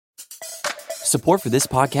Support for this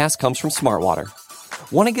podcast comes from Smartwater.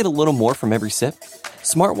 Want to get a little more from every sip?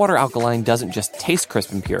 Smartwater Alkaline doesn't just taste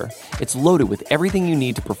crisp and pure, it's loaded with everything you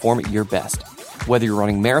need to perform at your best, whether you're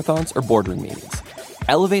running marathons or boardroom meetings.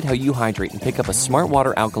 Elevate how you hydrate and pick up a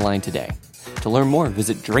Smartwater Alkaline today. To learn more,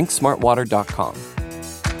 visit drinksmartwater.com.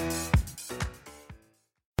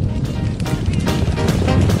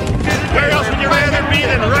 Where else would you rather be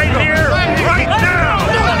than right here, right now?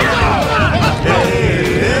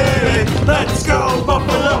 Hey, hey, let's go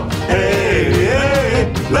Buffalo! Hey,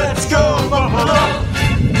 hey, let's go Buffalo!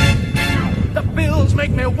 The Bills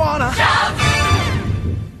make me wanna shout.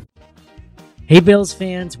 Hey Bills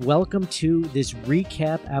fans, welcome to this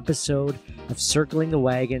recap episode of Circling the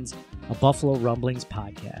Wagons, a Buffalo Rumblings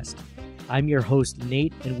podcast. I'm your host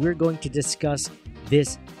Nate, and we're going to discuss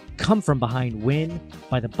this come-from-behind win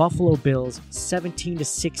by the Buffalo Bills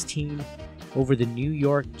 17-16 over the New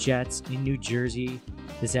York Jets in New Jersey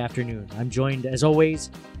this afternoon. I'm joined, as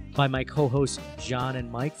always, by my co-hosts John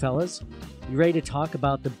and Mike. Fellas, you ready to talk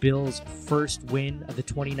about the Bills' first win of the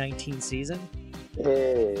 2019 season?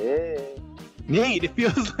 Hey. Nate, it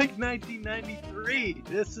feels like 1993.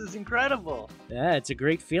 This is incredible. Yeah, it's a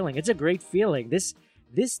great feeling. It's a great feeling. This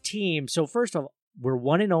team, so first of all, we're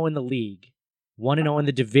 1-0 in the league, 1-0 in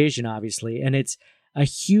the division, obviously, and it's a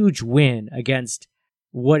huge win against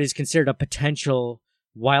what is considered a potential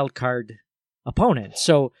wild card opponent.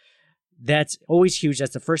 So that's always huge.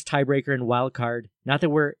 That's the first tiebreaker in wild card. Not that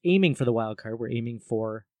we're aiming for the wild card, we're aiming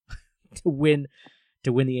for to win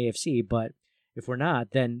the AFC, but if we're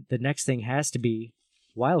not, then the next thing has to be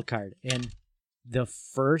wild card. And the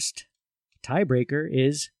first tiebreaker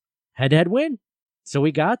is head-to-head win. So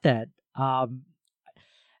we got that.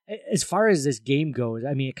 As far as this game goes,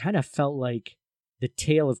 I mean, it kind of felt like the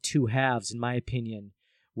tale of two halves, in my opinion,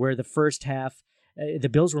 where the first half, the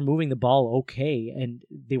Bills were moving the ball okay, and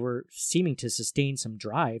they were seeming to sustain some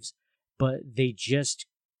drives, but they just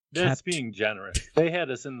That's being generous. They had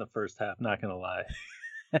us in the first half, not going to lie.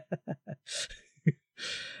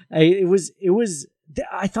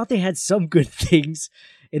 I thought they had some good things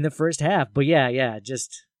in the first half, but yeah,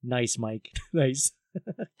 just nice, Mike. Nice.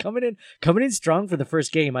 coming in strong for the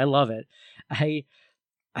first game. I love it. I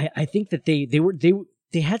think that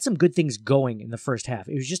they had some good things going in the first half.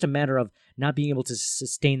 It was just a matter of not being able to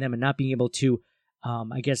sustain them and not being able to,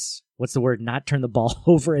 I guess, what's the word? Not turn the ball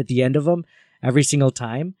over at the end of them every single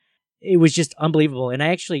time. It was just unbelievable. And I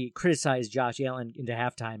actually criticized Josh Allen into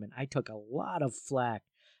halftime, and I took a lot of flack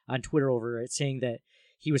on Twitter over it, saying that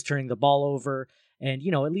he was turning the ball over. And,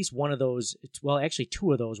 at least one of those, well, actually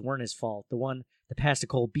two of those weren't his fault. The pass to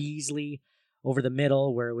Cole Beasley over the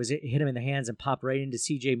middle where it hit him in the hands and popped right into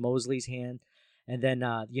C.J. Mosley's hand. And then,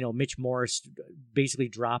 Mitch Morris basically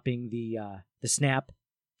dropping the snap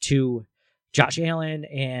to Josh Allen.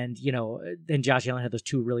 And, then Josh Allen had those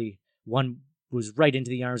two one was right into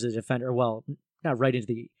the arms of the defender. Well, not right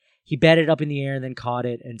into he batted up in the air and then caught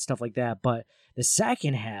it and stuff like that. But the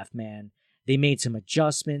second half, man, they made some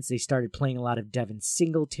adjustments. They started playing a lot of Devin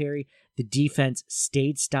Singletary. The defense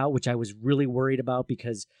stayed stout, which I was really worried about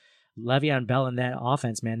because Le'Veon Bell and that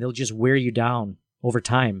offense, man, they'll just wear you down over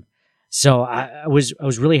time. So I was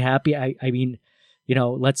really happy. I mean,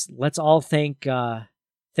 let's all thank our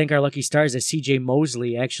lucky stars that C.J.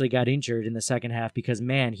 Mosley actually got injured in the second half because,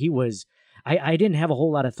 man, he was. I didn't have a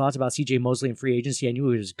whole lot of thoughts about C.J. Mosley in free agency. I knew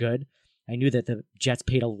he was good. I knew that the Jets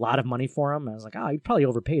paid a lot of money for him. I was like, he probably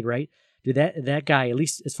overpaid, right? Dude, that guy, at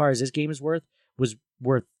least as far as this game is worth, was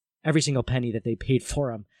worth every single penny that they paid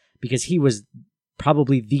for him because he was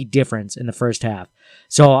probably the difference in the first half.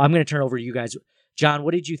 So I'm going to turn over to you guys. John,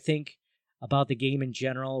 what did you think about the game in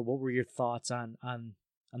general? What were your thoughts on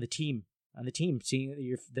the team,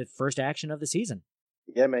 seeing the first action of the season?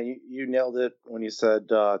 Yeah, man, you nailed it when you said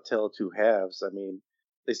tale of two halves. I mean,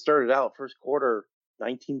 they started out first quarter,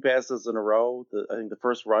 19 passes in a row. I think the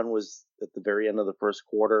first run was at the very end of the first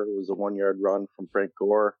quarter. It was a 1-yard run from Frank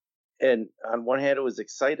Gore. And on one hand, it was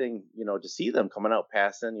exciting, to see them coming out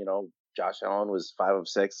passing. Josh Allen was 5 of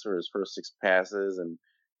 6 for his first 6 passes, and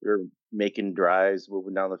they're making drives,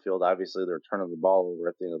 moving down the field. Obviously, they're turning the ball over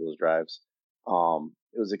at the end of those drives.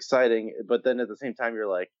 It was exciting, but then at the same time, you're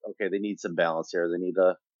like, okay, they need some balance here. They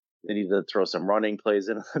need to throw some running plays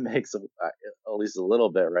into the mix, at least a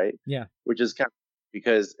little bit, right? Yeah. Which is kind of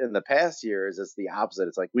because in the past years, it's the opposite.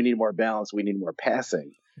 It's like we need more balance, we need more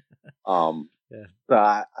passing.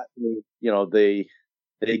 Yeah.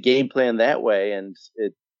 They game plan that way, and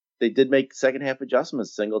they did make second half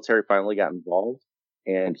adjustments. Singletary finally got involved,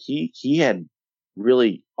 and he had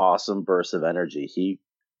really awesome bursts of energy. He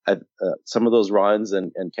had some of those runs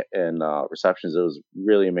and receptions. It was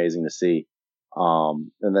really amazing to see.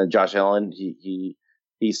 And then Josh Allen, he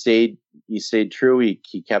stayed true.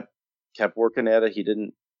 He kept working at it. He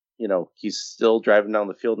didn't, he's still driving down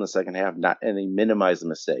the field in the second half, and he minimized the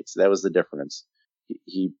mistakes. That was the difference.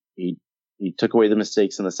 He took away the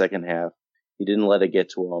mistakes in the second half. He didn't let it get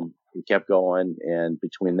to him. He kept going, and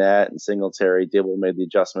between that and Singletary, Dibble made the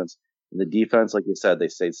adjustments. And the defense, like you said, they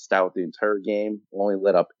stayed stout the entire game. Only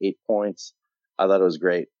let up 8 points. I thought it was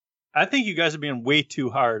great. I think you guys are being way too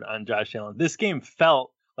hard on Josh Allen. This game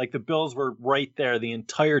felt like the Bills were right there the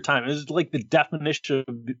entire time. It was like the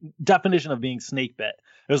definition of being snake bit.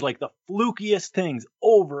 It was like the flukiest things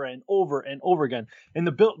over and over and over again. And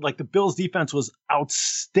the Bills defense was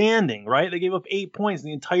outstanding, right? They gave up 8 points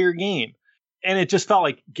the entire game. And it just felt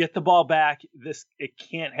like, get the ball back. It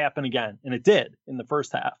can't happen again. And it did in the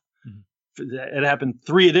first half. Mm-hmm. It happened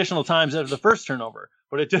 3 additional times after the first turnover.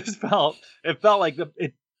 But it felt like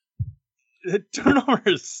the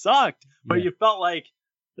turnovers sucked. But you felt like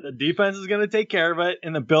the defense is going to take care of it,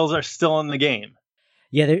 and the Bills are still in the game.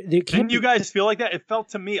 Yeah, didn't you guys feel like that? It felt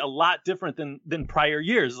to me a lot different than prior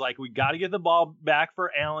years. Like, we got to get the ball back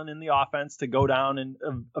for Allen in the offense to go down, and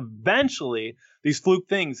eventually these fluke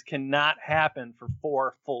things cannot happen for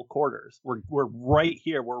 4 full quarters. We're right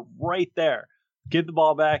here. We're right there. Get the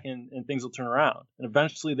ball back, and things will turn around. And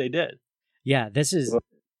eventually they did. Yeah, this is.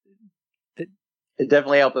 It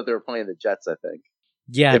definitely helped that they were playing the Jets, I think.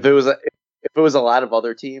 Yeah. If it was a lot of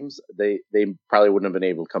other teams, they probably wouldn't have been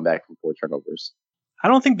able to come back from 4 turnovers. I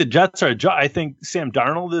don't think the Jets are I think Sam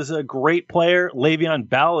Darnold is a great player. Le'Veon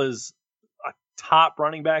Bell is a top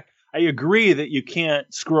running back. I agree that you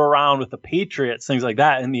can't screw around with the Patriots, things like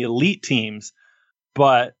that, and the elite teams.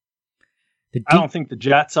 But I don't think the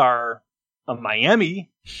Jets are a Miami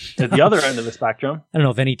at the other end of the spectrum. I don't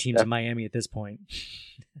know if any team's in Miami at this point.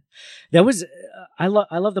 That was I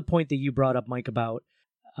love the point that you brought up, Mike, about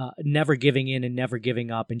never giving in and never giving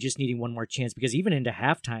up and just needing one more chance, because even into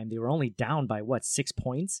halftime they were only down by 6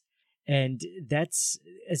 points, and that's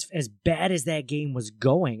as bad as that game was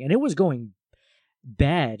going, and it was going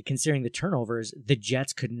bad considering the turnovers. The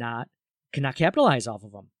Jets could not capitalize off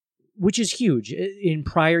of them, which is huge. In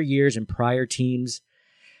prior years and prior teams,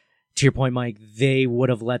 to your point, Mike, they would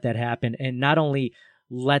have let that happen, and not only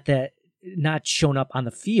let that not shown up on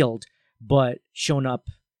the field, but shown up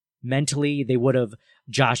mentally. They would have.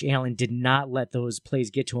 Josh Allen did not let those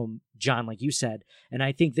plays get to him, John, like you said. And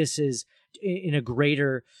I think this is in a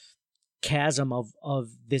greater chasm of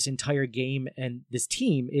this entire game and this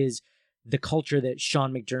team is the culture that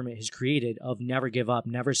Sean McDermott has created of never give up,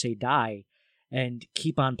 never say die, and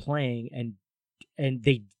keep on playing. And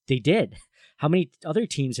they did. How many other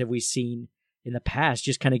teams have we seen in the past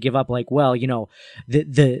just kind of give up, like, well,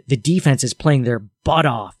 the defense is playing their butt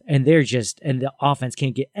off and and the offense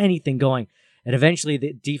can't get anything going. And eventually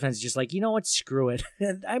the defense is just like, you know what, screw it.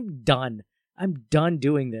 I'm done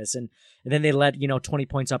doing this. And then they let, 20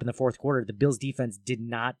 points up in the fourth quarter. The Bills defense did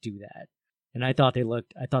not do that. And I thought they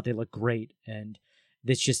looked great. And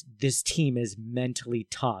this team is mentally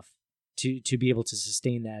tough to be able to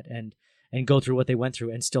sustain that and go through what they went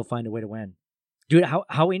through and still find a way to win. Dude,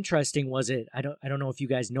 how interesting was it? I don't know if you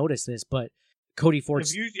guys noticed this, but Cody Ford.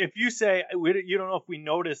 If you say you don't know if we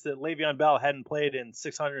noticed that Le'Veon Bell hadn't played in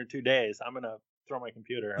 602 days, I'm gonna throw my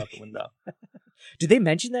computer out the window. Did they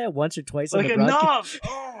mention that once or twice? Like, on the enough!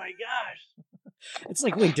 Oh my gosh! It's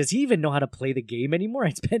like, wait, does he even know how to play the game anymore?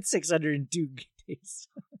 It's been 602 days.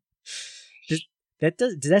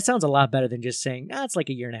 That sounds a lot better than just saying, it's like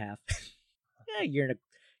a year and a half. A year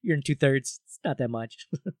and 2/3. It's not that much.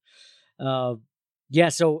 Yeah,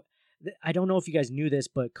 so I don't know if you guys knew this,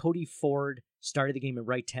 but Cody Ford started the game at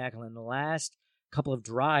right tackle. In the last couple of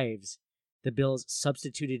drives, the Bills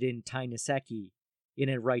substituted in Ty Nsekhe in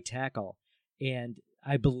at right tackle. And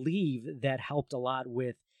I believe that helped a lot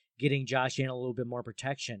with getting Josh Allen a little bit more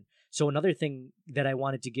protection. So another thing that I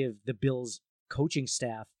wanted to give the Bills coaching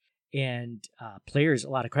staff and players a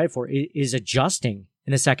lot of credit for is adjusting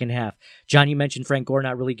in the second half. John, you mentioned Frank Gore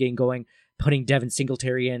not really getting going, putting Devin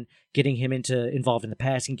Singletary in, getting him involved in the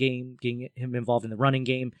passing game, getting him involved in the running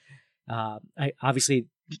game. Obviously,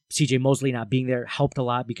 C.J. Mosley not being there helped a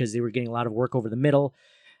lot because they were getting a lot of work over the middle.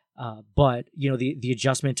 But the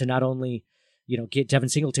adjustment to not only get Devin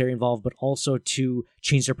Singletary involved, but also to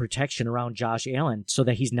change their protection around Josh Allen so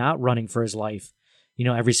that he's not running for his life,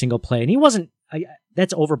 every single play. And he wasn't.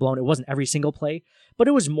 That's overblown. It wasn't every single play, but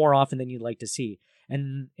it was more often than you'd like to see.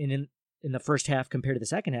 And in the first half compared to the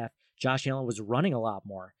second half, Josh Allen was running a lot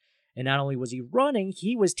more. And not only was he running,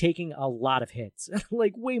 he was taking a lot of hits,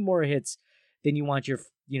 like way more hits than you want your,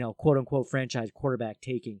 quote unquote franchise quarterback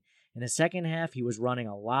taking. In the second half, he was running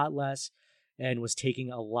a lot less and was taking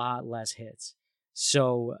a lot less hits.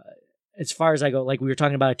 So as far as I go, like we were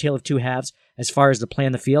talking about a tale of two halves, as far as the play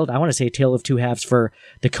on the field, I want to say a tale of two halves for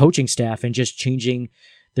the coaching staff and just changing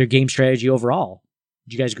their game strategy overall.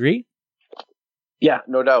 Do you guys agree? Yeah,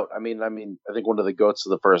 no doubt. I mean, I think one of the goats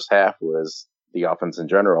of the first half was the offense in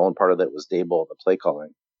general, and part of that was Dable, the play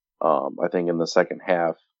calling. I think in the second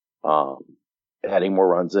half, adding more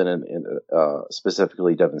runs in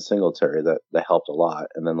specifically Devin Singletary, that helped a lot.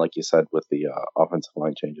 And then, like you said, with the offensive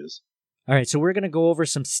line changes. All right, so we're going to go over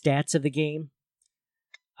some stats of the game.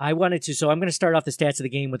 So I'm going to start off the stats of the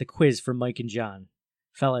game with a quiz for Mike and John.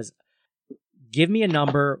 Fellas, give me a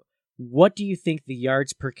number. What do you think the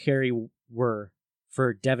yards per carry were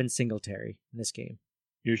for Devin Singletary in this game?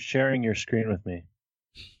 You're sharing your screen with me.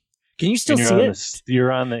 Can you still see it?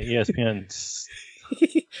 You're on the ESPN.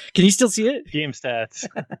 Can you still see it? Game stats.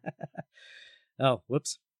 Oh,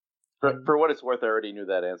 whoops. For what it's worth, I already knew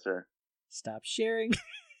that answer. Stop sharing.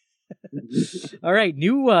 All right,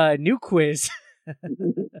 new quiz.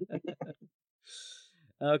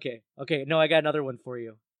 Okay. No, I got another one for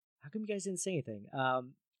you. How come you guys didn't say anything?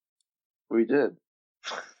 We did.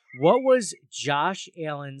 What was Josh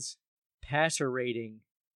Allen's passer rating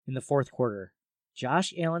in the fourth quarter?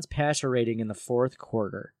 Josh Allen's passer rating in the fourth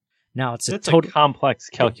quarter. Now it's a complex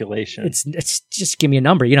calculation. It's just give me a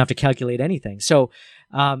number. You don't have to calculate anything. So,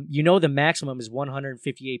 the maximum is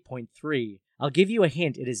 158.3. I'll give you a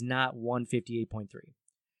hint. It is not 158.3.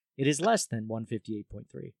 It is less than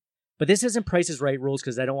 158.3. But this isn't Price is Right rules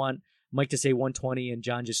because I don't want Mike to say 120 and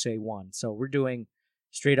John just say 1. So we're doing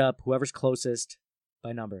straight up whoever's closest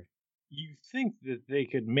by number. You think that they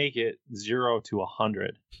could make it 0 to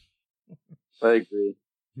 100? I agree.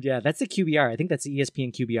 Yeah, that's the QBR. I think that's the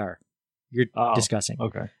ESPN QBR you're discussing.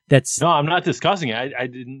 Okay. No, I'm not discussing it.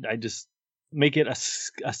 I just make it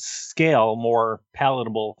a scale more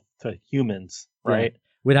palatable to humans, right? Yeah.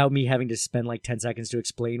 Without me having to spend like 10 seconds to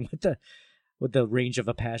explain what the range of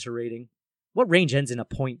a passer rating. What range ends in a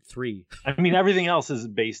 0.3? I mean, everything else is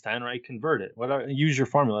based on, right? Convert it. Use your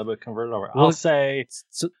formula, but convert it over. Well, I'll say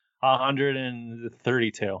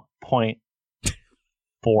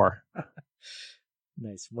 132.4.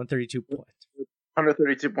 Nice.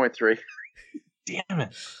 132.3. Damn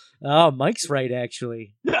it. Oh, Mike's right,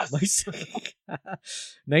 actually. Yes.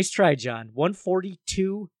 Nice try, John.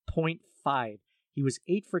 142.5. He was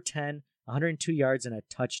 8 for 10, 102 yards, and a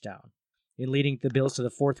touchdown in leading the Bills to the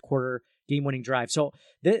fourth quarter game-winning drive. So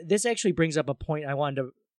this actually brings up a point I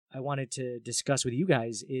wanted to discuss with you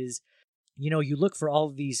guys is, you look for all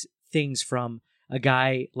of these things from a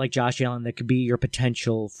guy like Josh Allen that could be your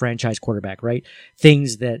potential franchise quarterback, right?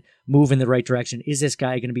 Things that move in the right direction. Is this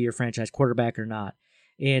guy going to be your franchise quarterback or not?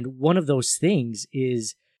 And one of those things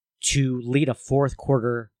is to lead a fourth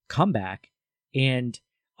quarter comeback and,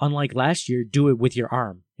 unlike last year, do it with your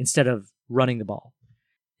arm instead of running the ball.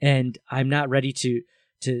 And I'm not ready to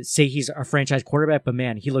say he's a franchise quarterback, but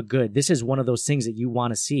man, he looked good. This is one of those things that you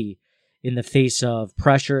want to see in the face of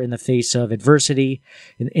pressure, in the face of adversity,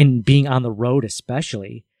 in being on the road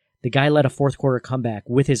especially. The guy led a fourth quarter comeback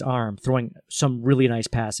with his arm, throwing some really nice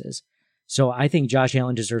passes. So I think Josh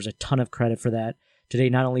Allen deserves a ton of credit for that today,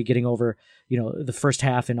 not only getting over, the first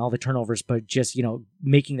half and all the turnovers, but just,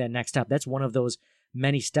 making that next step. That's one of those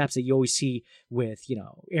many steps that you always see with,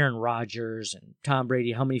 Aaron Rodgers and Tom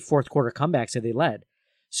Brady. How many fourth quarter comebacks have they led?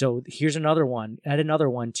 So here's another one. Add another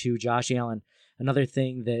one to Josh Allen. Another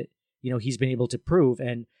thing that, he's been able to prove.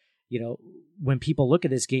 And, when people look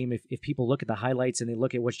at this game, if people look at the highlights and they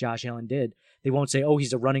look at what Josh Allen did, they won't say, oh,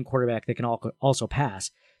 he's a running quarterback that can also pass.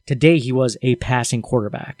 Today, he was a passing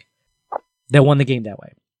quarterback that won the game that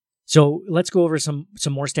way. So let's go over some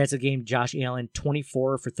more stats of the game. Josh Allen,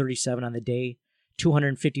 24 for 37 on the day,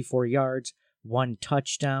 254 yards, 1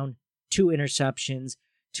 touchdown, 2 interceptions,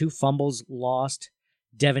 2 fumbles lost.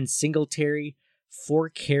 Devin Singletary, 4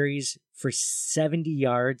 carries for 70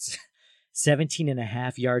 yards,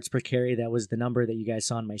 17.5 yards per carry. That was the number that you guys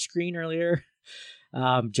saw on my screen earlier.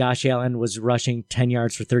 Josh Allen was rushing 10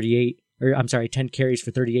 carries for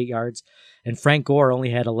 38 yards. And Frank Gore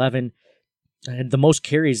only had 11, and the most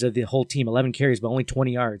carries of the whole team, 11 carries, but only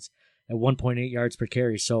 20 yards at 1.8 yards per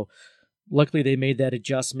carry. So luckily they made that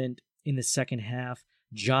adjustment in the second half.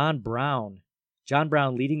 John Brown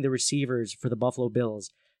leading the receivers for the Buffalo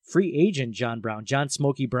Bills. Free agent John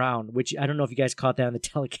Smokey Brown, which I don't know if you guys caught that on the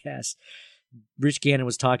telecast. Rich Gannon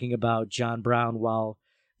was talking about John Brown while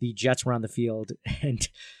the Jets were on the field, and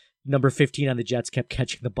number 15 on the Jets kept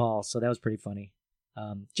catching the ball, so that was pretty funny.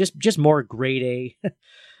 Just more grade A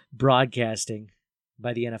broadcasting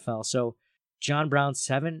by the NFL. So John Brown,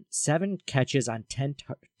 seven catches on 10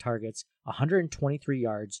 targets, 123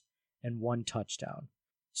 yards, and 1 touchdown.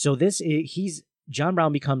 So John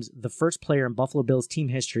Brown becomes the first player in Buffalo Bills team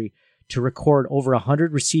history to record over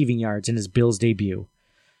 100 receiving yards in his Bills debut.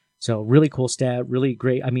 So really cool stat, really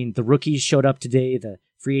great. I mean, the rookies showed up today. The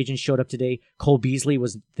free agents showed up today. Cole Beasley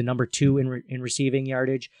was the number 2 in receiving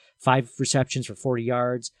yardage, 5 receptions for 40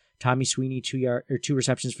 yards. Tommy Sweeney, 2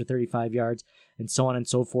 receptions for 35 yards, and so on and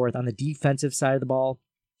so forth. On the defensive side of the ball,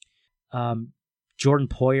 Jordan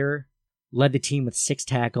Poyer led the team with 6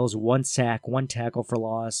 tackles, 1 sack, 1 tackle for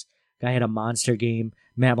loss. Guy had a monster game.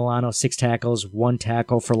 Matt Milano, 6 tackles, 1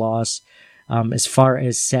 tackle for loss. As far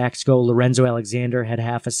as sacks go, Lorenzo Alexander had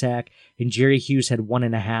half a sack, and Jerry Hughes had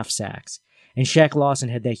 1.5 sacks. And Shaq Lawson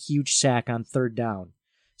had that huge sack on 3rd down.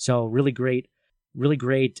 So really great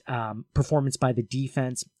performance by the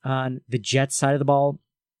defense. On the Jets side of the ball,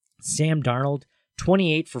 Sam Darnold,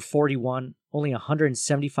 28 for 41, only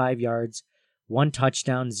 175 yards, 1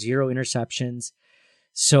 touchdown, 0 interceptions.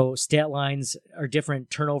 So stat lines are different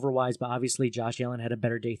turnover-wise, but obviously Josh Allen had a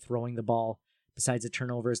better day throwing the ball besides the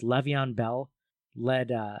turnovers. Le'Veon Bell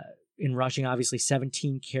led in rushing, obviously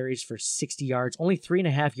 17 carries for 60 yards, only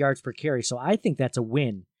 3.5 yards per carry. So I think that's a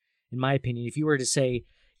win, in my opinion. If you were to say,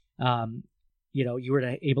 you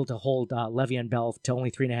were able to hold Le'Veon Bell to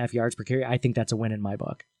only 3.5 yards per carry, I think that's a win in my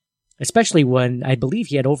book. Especially when I believe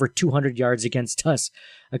he had over 200 yards against us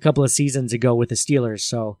a couple of seasons ago with the Steelers.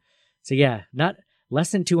 So yeah, not less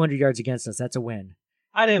than 200 yards against us. That's a win.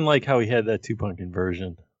 I didn't like how he had that 2-point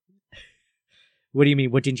conversion. What do you mean?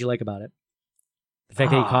 What didn't you like about it? The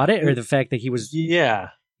fact that he caught it, or the fact that he was... Yeah.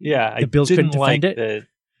 The Bills couldn't defend it? That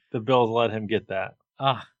the Bills let him get that.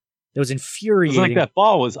 That was infuriating. It was like that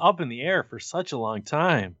ball was up in the air for such a long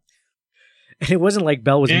time. And it wasn't like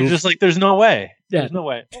Bell was moving. Just like, there's no way. Yeah. There's no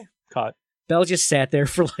way. Oh, caught. Bell just sat there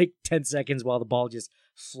for like 10 seconds while the ball just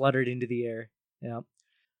fluttered into the air. Yeah.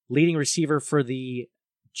 Leading receiver for the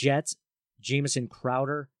Jets, Jamison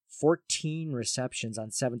Crowder, 14 receptions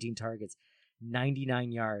on 17 targets,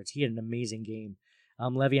 99 yards. He had an amazing game.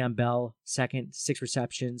 Le'Veon Bell, second, 6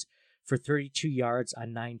 receptions for 32 yards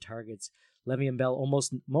on 9 targets. Le'Veon Bell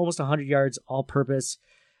almost 100 yards all-purpose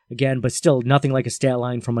again, but still nothing like a stat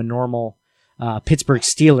line from a normal Pittsburgh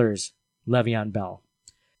Steelers Le'Veon Bell.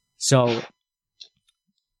 So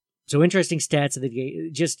interesting stats of the game.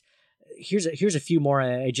 Just here's a few more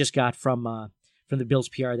I just got from the Bills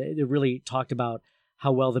PR that really talked about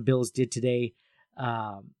how well the Bills did today.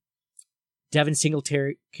 Devin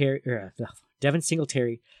Singletary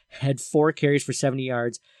had 4 carries for 70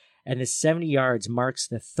 yards, and the 70 yards marks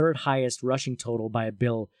the 3rd highest rushing total by a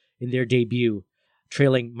Bill in their debut,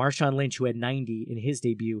 trailing Marshawn Lynch, who had 90 in his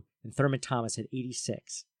debut, and Thurman Thomas had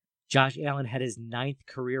 86. Josh Allen had his 9th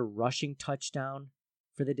career rushing touchdown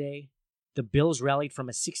for the day. The Bills rallied from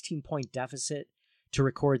a 16-point deficit to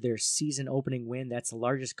record their season-opening win. That's the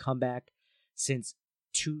largest comeback since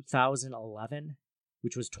 2011,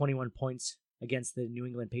 which was 21 points against the New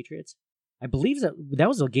England Patriots. I believe that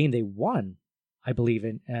was the game they won, I believe,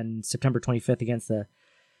 in September 25th against the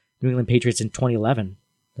New England Patriots in 2011.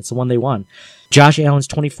 That's the one they won. Josh Allen's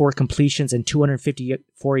 24 completions and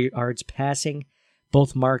 254 yards passing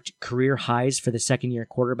both marked career highs for the second-year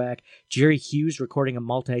quarterback. Jerry Hughes, recording a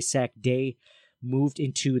multi-sack day, moved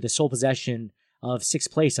into the sole possession of 6th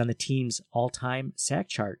place on the team's all-time sack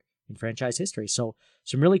chart in franchise history. So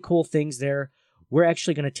some really cool things there. We're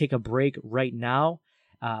actually going to take a break right now.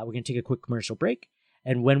 We're going to take a quick commercial break.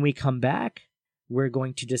 And when we come back, we're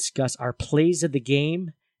going to discuss our plays of the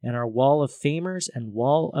game and our Wall of Famers and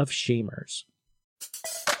Wall of Shamers.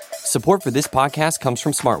 Support for this podcast comes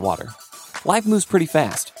from Smart Water. Life moves pretty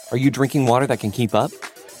fast. Are you drinking water that can keep up?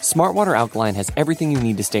 Smart Water Alkaline has everything you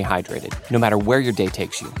need to stay hydrated, no matter where your day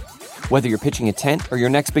takes you. Whether you're pitching a tent or your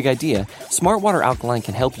next big idea, Smart Water Alkaline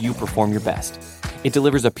can help you perform your best. It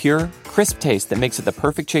delivers a pure, crisp taste that makes it the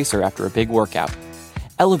perfect chaser after a big workout.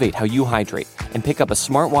 Elevate how you hydrate and pick up a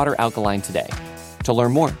Smart Water Alkaline today. To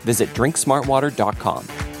learn more, visit drinksmartwater.com.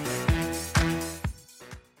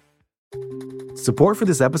 Support for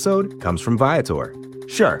this episode comes from Viator.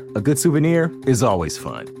 Sure, a good souvenir is always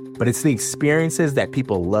fun, but it's the experiences that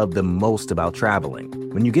people love the most about traveling.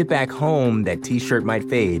 When you get back home, that t-shirt might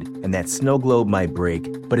fade and that snow globe might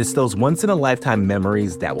break, but it's those once-in-a-lifetime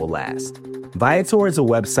memories that will last. Viator is a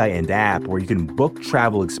website and app where you can book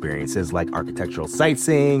travel experiences like architectural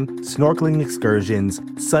sightseeing, snorkeling excursions,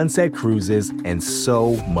 sunset cruises, and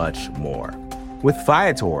so much more. With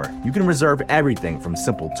Viator, you can reserve everything from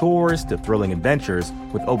simple tours to thrilling adventures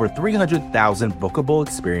with over 300,000 bookable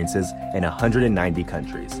experiences in 190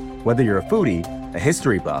 countries. Whether you're a foodie, a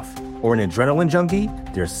history buff, or an adrenaline junkie,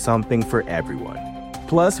 there's something for everyone.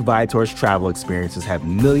 Plus, Viator's travel experiences have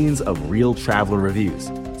millions of real traveler reviews.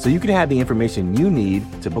 so you can have the information you need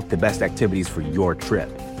to book the best activities for your trip.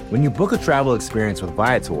 When you book a travel experience with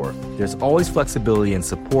Viator, there's always flexibility and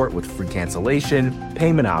support with free cancellation,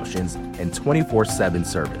 payment options, and 24/7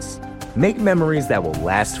 service. Make memories that will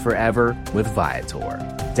last forever with Viator.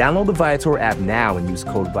 Download the Viator app now and use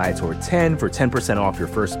code Viator10 for 10% off your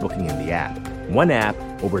first booking in the app. One app,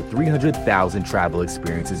 over 300,000 travel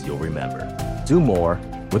experiences you'll remember. Do more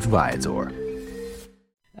with Viator.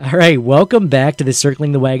 All right, welcome back to the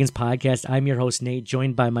Circling the Wagons podcast. I'm your host, Nate,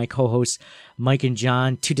 joined by my co-hosts, Mike and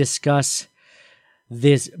John, to discuss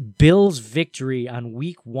this Bills victory on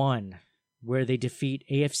week 1, where they defeat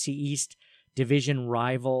AFC East division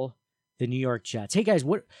rival, the New York Jets. Hey guys,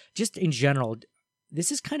 what? Just in general,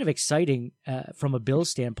 this is kind of exciting from a Bills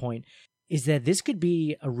standpoint, is that this could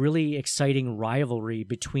be a really exciting rivalry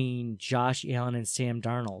between Josh Allen and Sam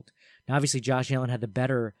Darnold. Now, obviously, Josh Allen had the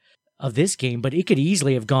better of this game, but it could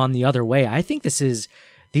easily have gone the other way. I think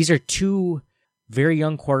these are two very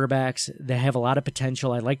young quarterbacks that have a lot of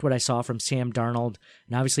potential. I liked what I saw from Sam Darnold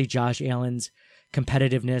and obviously Josh Allen's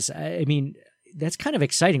competitiveness. I mean, that's kind of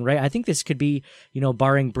exciting, right? I think this could be,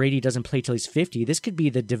 barring Brady doesn't play till he's 50, this could be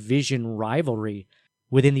the division rivalry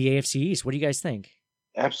within the AFC East. What do you guys think?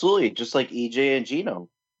 Absolutely. Just like EJ and Geno.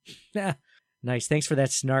 Nice. Thanks for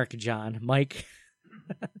that snark, John. Mike?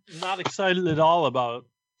 Not excited at all about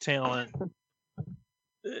talent.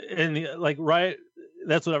 And right,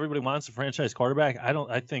 that's what everybody wants, a franchise quarterback.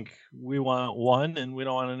 I think we want one, and we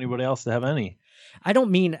don't want anybody else to have any. I don't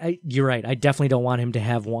mean, you're right. I definitely don't want him to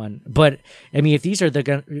have one. But, I mean, if these are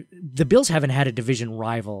the Bills haven't had a division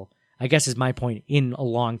rival, I guess is my point, in a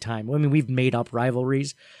long time. I mean, we've made up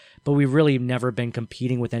rivalries, but we've really never been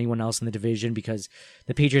competing with anyone else in the division because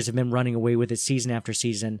the Patriots have been running away with it season after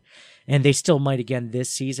season, and they still might again this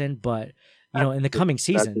season, but, in the coming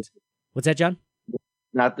seasons. What's that, John?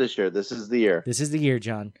 Not this year. This is the year. This is the year,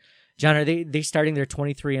 John. John, are they starting their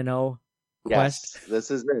 23-0 quest? Yes,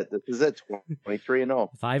 this is it. This is it. 23-0.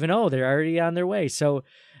 5-0. They're already on their way. So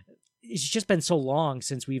it's just been so long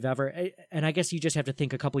since we've ever, and I guess you just have to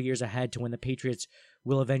think a couple of years ahead to when the Patriots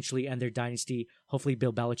will eventually end their dynasty. Hopefully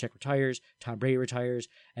Bill Belichick retires, Tom Brady retires,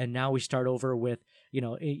 and now we start over with,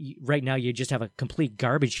 right now you just have a complete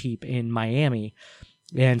garbage heap in Miami.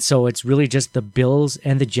 And so it's really just the Bills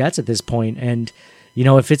and the Jets at this point. And,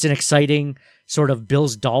 if it's an exciting sort of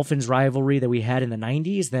Bills-Dolphins rivalry that we had in the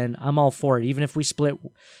 90s, then I'm all for it. Even if we split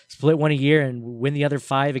one a year and win the other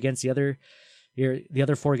 5 against the other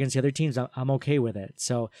 4 against the other teams, I'm okay with it.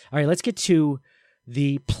 So, all right, let's get to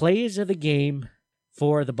the plays of the game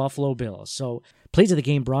for the Buffalo Bills. So, plays of the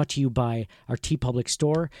game brought to you by our TeePublic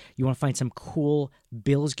store. You want to find some cool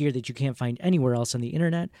Bills gear that you can't find anywhere else on the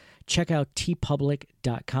internet? Check out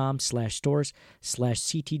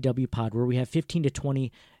teepublic.com/stores/CTWpod, where we have 15 to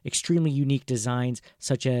 20 extremely unique designs,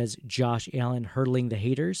 such as Josh Allen hurdling the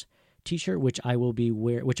haters t-shirt, which I wore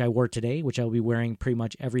today, which I will be wearing pretty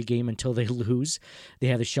much every game until they lose. They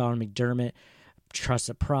have the Sean McDermott Trust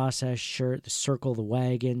the Process shirt, the Circle the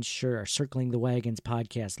Wagons shirt, our Circling the Wagons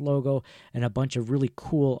podcast logo, and a bunch of really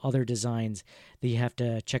cool other designs that you have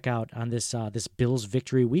to check out on this Bills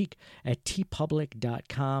victory week at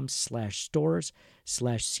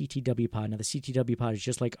teepublic.com/stores/CTWpod. Now, the CTW pod is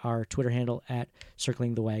just like our Twitter handle at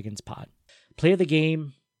Circling the Wagons pod. Play of the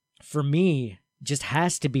game for me just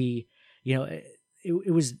has to be,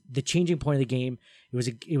 it was the changing point of the game.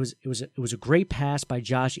 It was a great pass by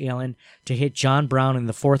Josh Allen to hit John Brown in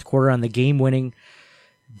the fourth quarter on the game-winning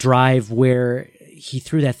drive where he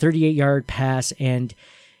threw that 38-yard pass, and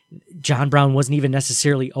John Brown wasn't even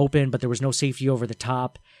necessarily open, but there was no safety over the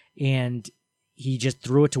top, and he just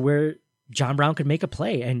threw it to where John Brown could make a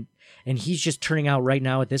play, and he's just turning out right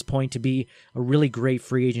now at this point to be a really great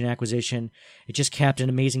free agent acquisition. It just capped an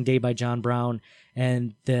amazing day by John Brown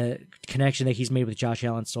and the connection that he's made with Josh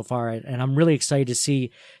Allen so far. And I'm really excited to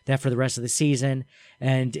see that for the rest of the season.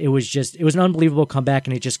 And it was an unbelievable comeback,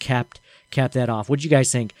 and it just capped that off. What do you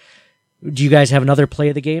guys think? Do you guys have another play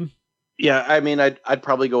of the game? Yeah, I mean, I'd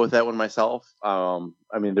probably go with that one myself. I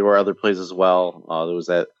mean, there were other plays as well. There was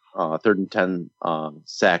that 3rd and 10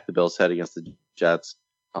 sack the Bills had against the Jets.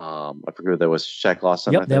 I forget if that was Shaq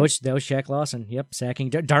Lawson. Yep, that was Shaq Lawson. Yep,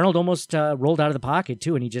 sacking. Darnold almost rolled out of the pocket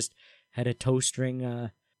too, and he just had a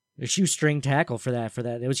shoestring tackle for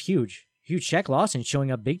that. It was huge. Shaq Lawson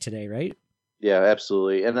showing up big today, right? Yeah,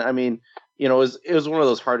 absolutely. And I mean, it was one of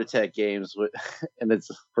those heart attack games, and it's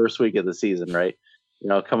the first week of the season, right?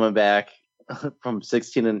 Coming back from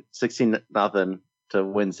 16-0 to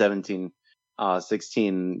win 17-16.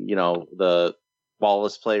 The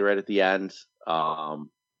ballless play right at the end.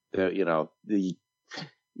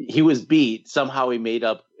 He was beat. Somehow he made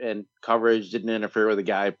up and coverage, didn't interfere with the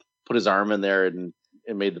guy, put his arm in there and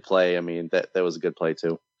made the play. I mean, that was a good play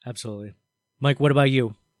too. Absolutely. Mike, what about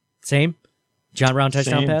you? Same? John Brown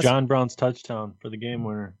touchdown pass? John Brown's touchdown for the game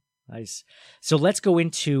winner. Nice. So let's go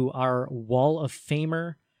into our Wall of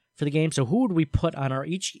Famer for the game. So who would we put on our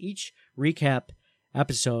each recap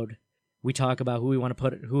episode? We talk about who we want to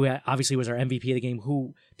put, who obviously was our MVP of the game,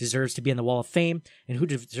 who deserves to be on the Wall of Fame, and who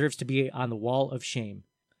deserves to be on the Wall of Shame.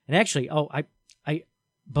 And actually, I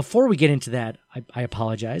before we get into that, I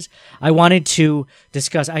apologize. I wanted to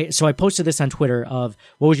discuss. So I posted this on Twitter of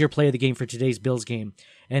what was your play of the game for today's Bills game,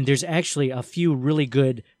 and there's actually a few really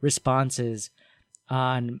good responses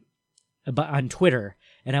on Twitter,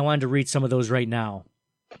 and I wanted to read some of those right now.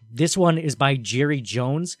 This one is by Jerry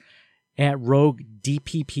Jones at Rogue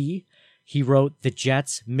DPP. He wrote, "The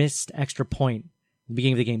Jets missed extra point at the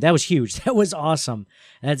beginning of the game." That was huge. That was awesome.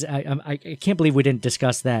 I can't believe we didn't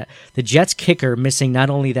discuss that. The Jets kicker missing not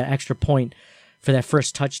only that extra point for that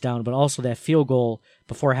first touchdown, but also that field goal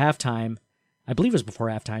before halftime. I believe it was before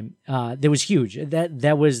halftime. That was huge.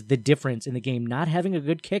 That was the difference in the game. Not having a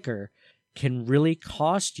good kicker can really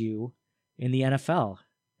cost you in the NFL.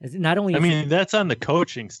 Not only, I mean, that's on the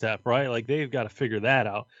coaching staff, right? Like, they've got to figure that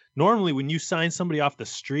out. Normally, when you sign somebody off the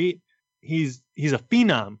street, he's a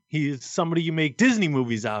phenom. He's somebody you make Disney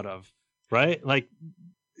movies out of, right? Like,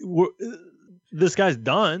 this guy's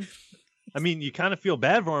done. I mean, you kind of feel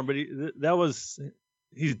bad for him, but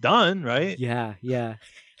he's done, right? Yeah.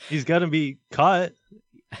 He's got to be cut.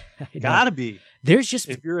 Got to be. There's just,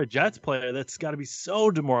 if you're a Jets player, that's got to be so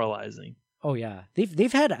demoralizing. Oh yeah,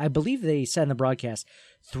 they've had, I believe they said in the broadcast,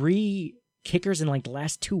 3 kickers in like the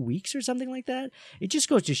last 2 weeks or something like that. It just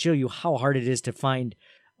goes to show you how hard it is to find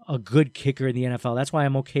a good kicker in the NFL. That's why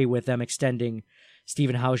I'm okay with them extending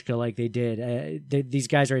Stephen Hauschka like they did. These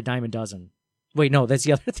guys are a dime a dozen. Wait, no, that's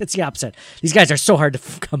the opposite. These guys are so hard to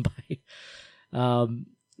come by.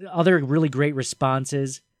 Other really great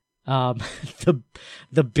responses.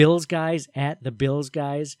 The Bills guys at the Bills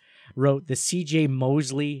guys wrote, the CJ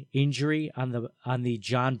Mosley injury on the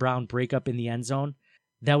John Brown breakup in the end zone.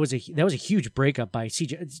 That was a huge breakup by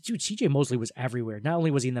CJ. Dude, CJ Mosley was everywhere. Not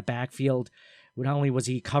only was he in the backfield, not only was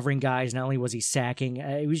he covering guys, not only was he sacking,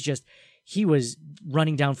 he was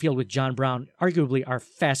running downfield with John Brown, arguably our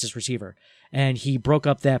fastest receiver. And he broke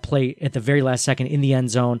up that play at the very last second in the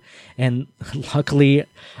end zone. And luckily,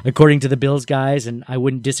 according to the Bills guys, and I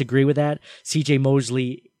wouldn't disagree with that, CJ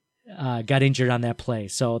Mosley got injured on that play.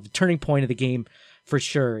 So the turning point of the game for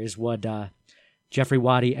sure is what Jeffrey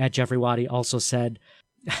Waddy also said.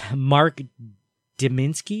 Mark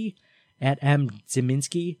Deminsky at M.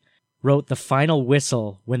 Zeminski wrote, the final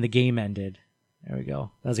whistle when the game ended. There we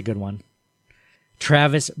go. That was a good one.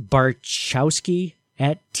 Travis Barchowski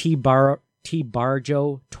at T.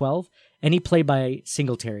 Barjo 12. Any play by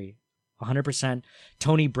Singletary. 100%.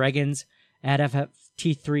 Tony Breggins at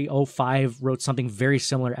FFT305 wrote something very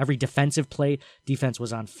similar. Every defensive play, defense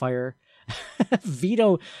was on fire.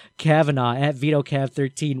 Vito Kavanaugh at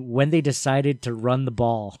VitoCav13, when they decided to run the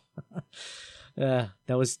ball. That's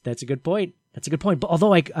a good point. That's a good point. But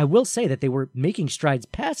although I will say that they were making strides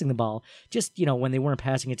passing the ball, just, when they weren't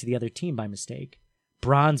passing it to the other team by mistake.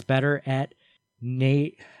 Bronze better at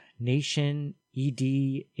Nation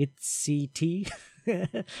EDITCT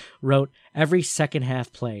wrote, every second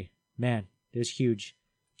half play. Man, it was huge.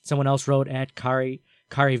 Someone else wrote at Kari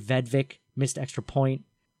Vedvik, missed extra point.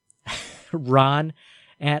 Ron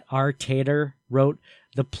at R. Tater wrote,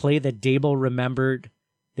 the play that Dable remembered,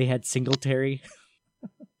 they had Singletary.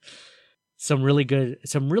 Some really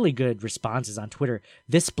good responses on Twitter.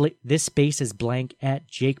 This space is blank at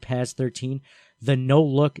Jake Paz 13. The no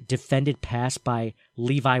look defended pass by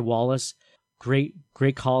Levi Wallace. Great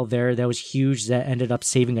call there. That was huge. That ended up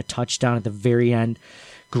saving a touchdown at the very end.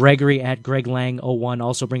 Gregory at Greg Lang 01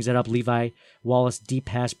 also brings it up. Levi Wallace deep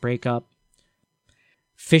pass breakup.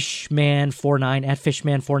 Fishman49 at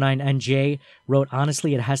Fishman49NJ wrote,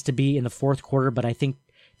 honestly, it has to be in the fourth quarter, but I think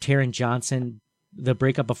Taron Johnson, the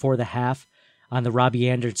breakup before the half on the Robbie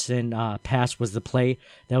Anderson pass was the play.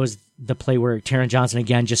 That was the play where Taron Johnson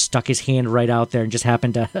again just stuck his hand right out there and just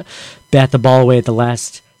happened to bat the ball away at the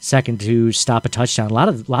last second to stop a touchdown. A lot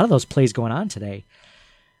of those plays going on today.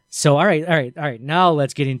 So all right. Now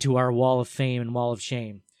let's get into our Wall of Fame and Wall of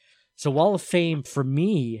Shame. So Wall of Fame for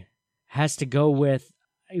me has to go with,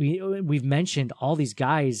 we've mentioned all these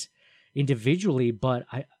guys individually, but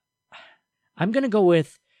I'm gonna go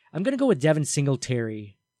with Devin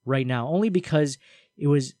Singletary right now, only because he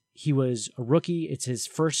was a rookie. It's his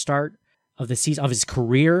first start of the season of his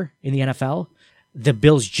career in the NFL. The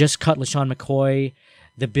Bills just cut LaShawn McCoy.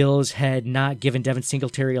 the Bills had not given Devin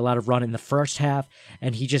Singletary a lot of run in the first half,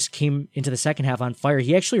 and he just came into the second half on fire.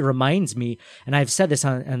 He actually reminds me, and I've said this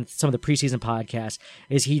on some of the preseason podcasts,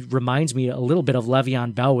 is he reminds me a little bit of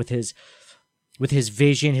Le'Veon Bell with his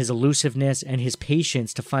vision, his elusiveness, and his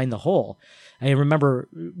patience to find the hole. I remember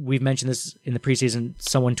we've mentioned this in the preseason.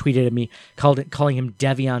 Someone tweeted at me calling him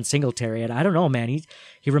Devion Singletary, and I don't know, man.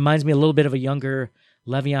 He reminds me a little bit of a younger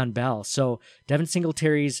Le'Veon Bell. So Devin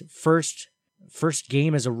Singletary's first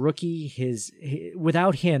game as a rookie,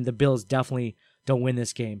 without him, the Bills definitely don't win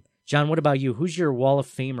this game. John, what about you? Who's your Wall of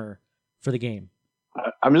Famer for the game?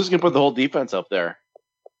 I'm just gonna put the whole defense up there.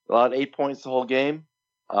 Allowed 8 points the whole game.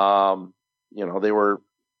 They were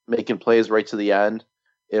making plays right to the end.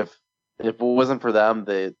 If it wasn't for them,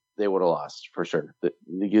 they would have lost for sure.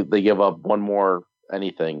 They give up one more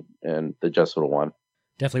anything, and the Jets would have won.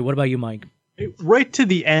 Definitely. What about you, Mike? Right to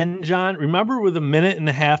the end, John. Remember, with a minute and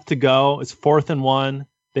a half to go, it's 4th and 1.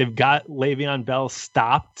 They've got Le'Veon Bell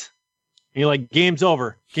stopped. And you're like, game's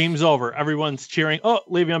over. Game's over. Everyone's cheering. Oh,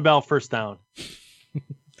 Le'Veon Bell, first down.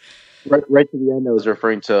 Right to the end, I was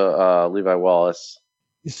referring to Levi Wallace.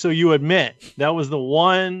 So you admit that was the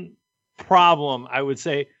one problem, I would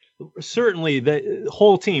say. Certainly, the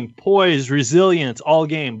whole team, poise, resilience, all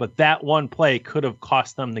game. But that one play could have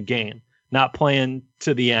cost them the game, not playing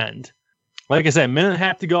to the end. Like I said, minute and a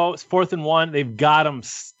half to go. It's 4th and 1. They've got them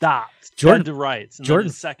stopped. Dead to rights.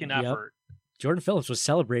 Jordan's second effort. Jordan Phillips was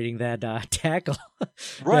celebrating that tackle.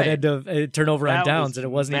 Right. That end of turnover on downs, and it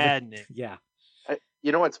wasn't maddening. even. Yeah.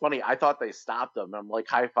 You know what's funny? I thought they stopped him. I'm like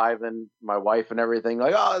high-fiving my wife and everything.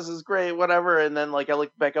 Like, oh, this is great, whatever. And then I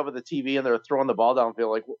look back up at the TV and they're throwing the ball downfield.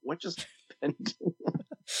 Like, what just happened?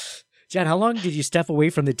 John, how long did you step away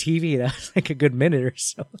from the TV? That was like a good minute or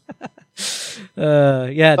so.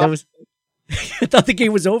 That was. I thought the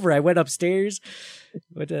game was over. I went upstairs,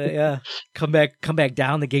 but come back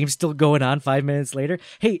down. The game's still going on 5 minutes later.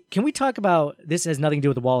 Hey, can we talk about this? Has nothing to do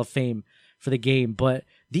with the Wall of Fame for the game, but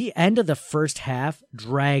the end of the first half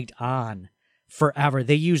dragged on forever.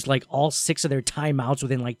 They used all 6 of their timeouts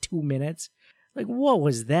within 2 minutes. What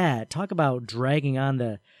was that? Talk about dragging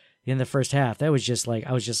on in the first half. That was just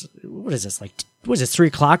what is this? Was it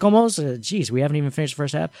 3:00 almost? Geez, we haven't even finished the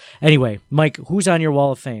first half. Anyway, Mike, who's on your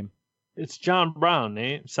Wall of Fame? It's John Brown,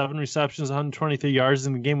 Nate. 7 receptions, 123 yards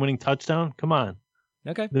in the game-winning touchdown. Come on.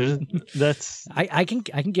 Okay. That's I can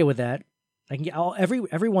get with that. I can get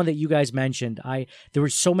every one that you guys mentioned. There were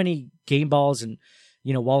so many game balls and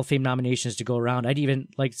Wall of Fame nominations to go around. I'd even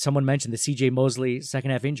someone mentioned the C.J. Mosley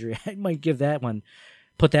second half injury. I might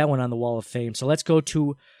put that one on the Wall of Fame. So let's go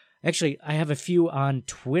to. Actually, I have a few on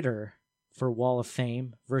Twitter for Wall of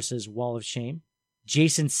Fame versus Wall of Shame.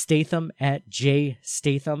 Jason Statham at J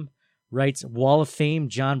Statham writes, Wall of Fame,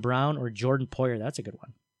 John Brown or Jordan Poyer. That's a good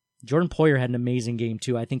one. Jordan Poyer had an amazing game,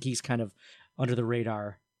 too. I think he's kind of under the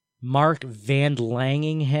radar. Mark Van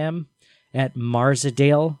Langingham at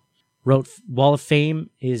Marsadale wrote, Wall of Fame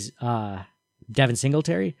is Devin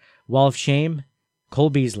Singletary. Wall of Shame, Cole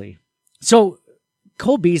Beasley. So,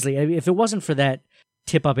 Cole Beasley, if it wasn't for that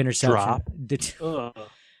tip-up interception,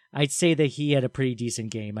 I'd say that he had a pretty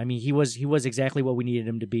decent game. I mean, he was exactly what we needed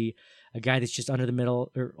him to be. A guy that's just under the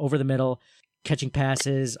middle or over the middle, catching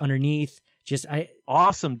passes underneath.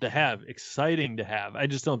 Awesome to have, exciting to have. I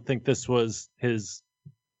just don't think this was his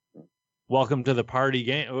welcome to the party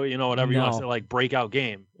game. Whatever you want to say, breakout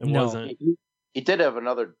game. It wasn't. He did have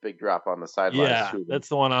another big drop on the sidelines. Yeah, too, that's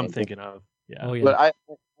the one I'm thinking of. Yeah. Oh, yeah. But I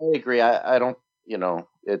agree. I don't.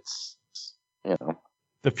 It's.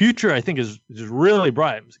 The future, I think, is really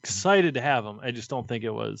bright. I'm excited to have him. I just don't think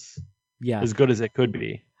it was as good as it could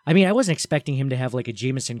be. I mean, I wasn't expecting him to have a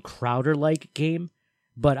Jamison Crowder-like game,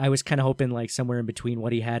 but I was kind of hoping somewhere in between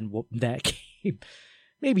what he had in that game.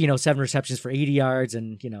 Maybe, 7 receptions for 80 yards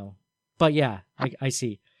and, But yeah, I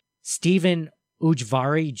see. Stephen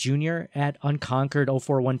Ujvari Jr. at Unconquered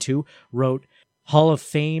 0412 wrote Hall of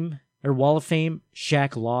Fame or Wall of Fame,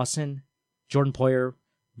 Shaq Lawson, Jordan Poyer,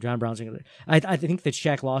 John Brown. I think that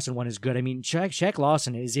Shaq Lawson one is good. I mean, Shaq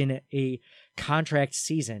Lawson is in a contract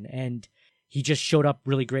season, and he just showed up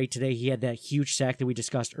really great today. He had that huge sack that we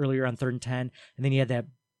discussed earlier on 3rd and 10, and then he had that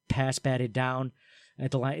pass batted down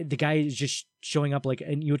at the line. The guy is just showing up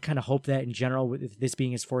and you would kind of hope that in general, with this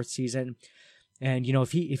being his 4th season. And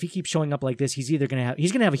if he keeps showing up like this, he's gonna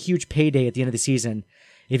have a huge payday at the end of the season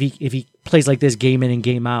if he plays like this game in and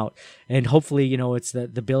game out. And hopefully, it's the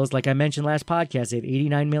Bills, like I mentioned last podcast, they have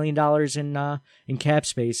 $89 million in cap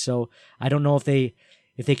space. So I don't know if they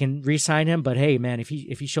can re-sign him, but hey, man, if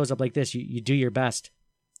he shows up like this, you do your best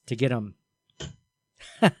to get him.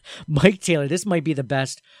 Mike Taylor, this might be the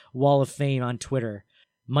best Wall of Fame on Twitter.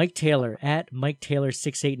 Mike Taylor at Mike Taylor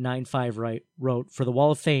 6895 wrote, for the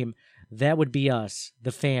Wall of Fame, that would be us,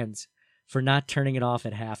 the fans, for not turning it off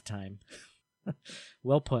at halftime.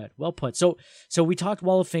 Well put. So we talked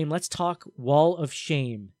Wall of Fame. Let's talk Wall of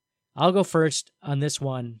Shame. I'll go first on this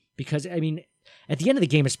one because, I mean, at the end of the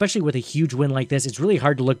game, especially with a huge win like this, it's really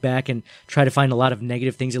hard to look back and try to find a lot of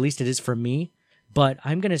negative things. At least it is for me. But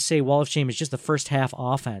I'm going to say Wall of Shame is just the first half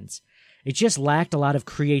offense. It just lacked a lot of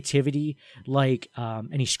creativity, like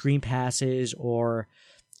any screen passes or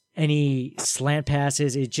any slant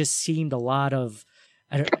passes. It just seemed a lot of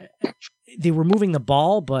they were moving the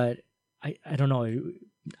ball, but I don't know,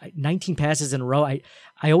 19 passes in a row.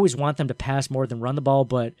 I always want them to pass more than run the ball,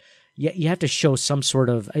 but you have to show some sort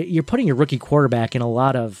of. You're putting your rookie quarterback in a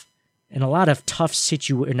lot of tough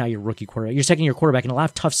situations. Not your rookie quarterback, your second year quarterback in a lot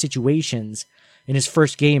of tough situations in his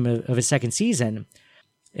first game of his second season,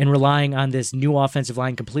 and relying on this new offensive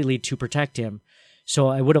line completely to protect him. So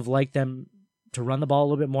I would have liked them to run the ball a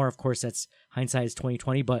little bit more. Of course, that's hindsight is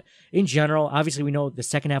 2020. But in general, obviously we know the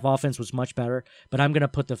second half offense was much better. But I'm going to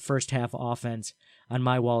put the first half offense on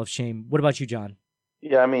my Wall of Shame. What about you, John?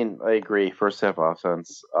 Yeah, I mean, I agree. First half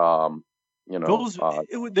offense.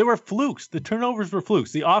 They were flukes. The turnovers were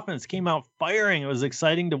flukes. The offense came out firing. It was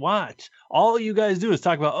exciting to watch. All you guys do is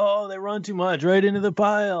talk about, oh, they run too much right into the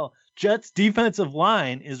pile. Jets' defensive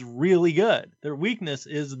line is really good. Their weakness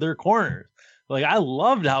is their corners. Like, I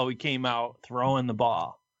loved how he came out throwing the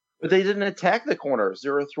ball. But they didn't attack the corners. They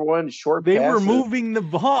were throwing short They passes. were moving the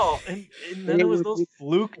ball, and then it was those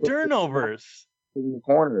fluke turnovers. In the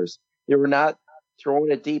corners. They were not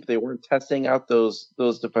throwing it deep. They weren't testing out those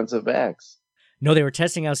defensive backs. No, they were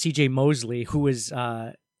testing out C.J. Mosley, who was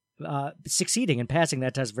succeeding in passing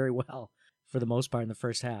that test very well for the most part in the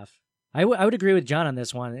first half. I would agree with John on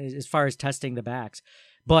this one as far as testing the backs.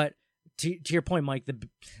 But to your point, Mike,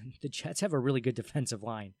 the Jets have a really good defensive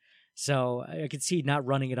line. So I could see not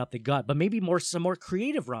running it up the gut, but maybe some more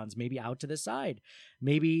creative runs, maybe out to the side.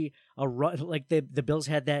 Maybe a run like the Bills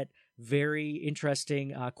had that very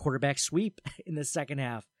interesting quarterback sweep in the second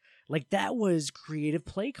half. Like that was creative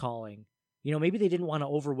play calling. You know, maybe they didn't want to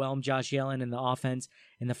overwhelm Josh Allen in the offense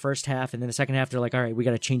in the first half, and then the second half they're like, all right, we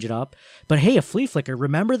got to change it up. But hey, a flea flicker.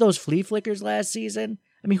 Remember those flea flickers last season?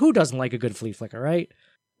 I mean, who doesn't like a good flea flicker, right?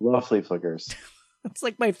 Love flea flickers. It's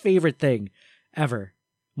like my favorite thing ever.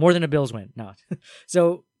 More than a Bills win. No.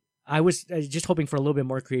 So I was just hoping for a little bit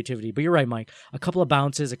more creativity. But you're right, Mike. A couple of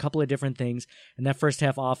bounces, a couple of different things, and that first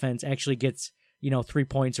half offense actually gets, 3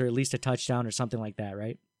 points or at least a touchdown or something like that,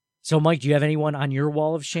 right? So, Mike, do you have anyone on your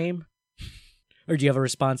Wall of Shame? Or do you have a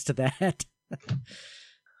response to that?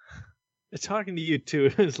 Talking to you,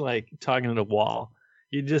 too, is like talking to a wall.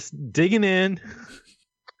 You're just digging in.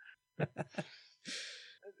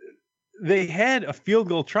 They had a field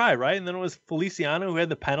goal try, right? And then it was Feliciano who had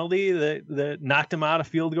the penalty that knocked him out of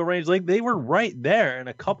field goal range. Like, they were right there in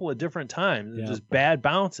a couple of different times. Yeah. Just bad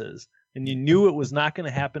bounces. And you knew it was not going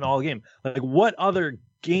to happen all game. Like, what other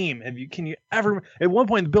game can you ever... At one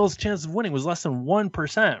point, the Bills' chance of winning was less than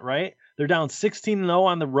 1%, right? They're down 16-0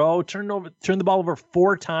 on the road, turned the ball over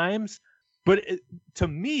 4 times. But to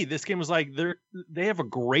me, this game was like they have a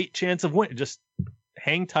great chance of winning. Just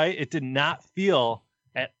hang tight. It did not feel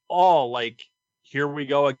at all like, here we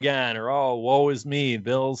go again, or, oh, woe is me,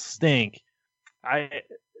 Bills stink.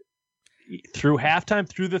 Through halftime,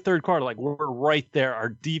 through the third quarter, like, we're right there. Our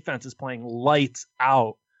defense is playing lights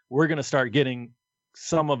out. We're going to start getting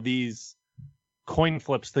some of these coin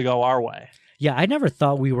flips to go our way. Yeah, I never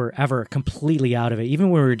thought we were ever completely out of it. Even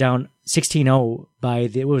when we were down 16-0 by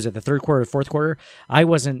the third quarter, fourth quarter, I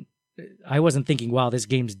wasn't thinking, wow, this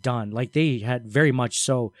game's done. Like, they had very much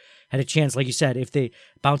so had a chance, like you said, if the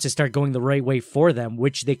bounces start going the right way for them,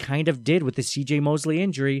 which they kind of did with the C.J. Mosley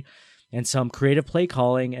injury and some creative play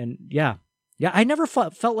calling. And yeah, I never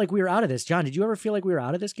felt like we were out of this. John, did you ever feel like we were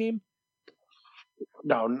out of this game?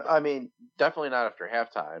 No, I mean, definitely not after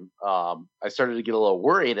halftime. I started to get a little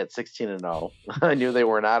worried at 16-0. I knew they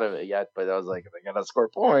weren't out of it yet, but I was like, they got to score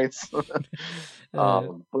points. But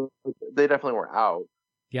they definitely weren't out.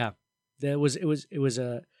 Yeah, it was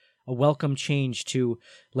a welcome change to,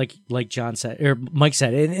 like John said, or Mike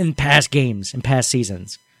said, in past games, in past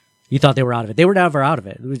seasons. You thought they were out of it. They were never out of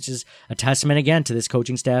it. It was just a testament again to this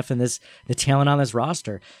coaching staff and the talent on this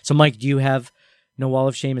roster. So, Mike, do you have no Wall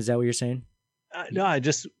of Shame? Is that what you're saying? No, I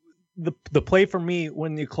just the play for me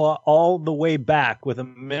when you claw all the way back with a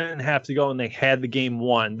minute and a half to go and they had the game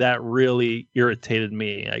won, that really irritated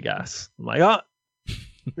me, I guess. I'm like, oh,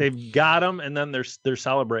 they've got them, and then they're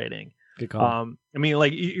celebrating. Good call. I mean,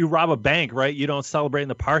 like, you rob a bank, right? You don't celebrate in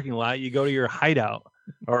the parking lot. You go to your hideout.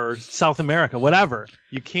 or South America, whatever.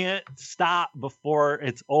 You can't stop before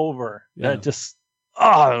it's over. Yeah. That just,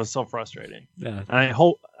 it was so frustrating. Yeah. And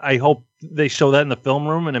I hope they show that in the film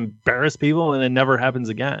room and embarrass people and it never happens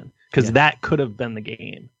again, because that could have been the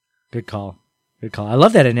game. Good call. Good call. I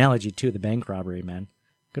love that analogy too. The bank robbery, man.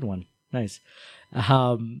 Good one. Nice.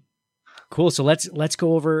 Cool. So let's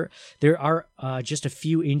go over. There are just a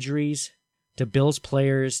few injuries to Bills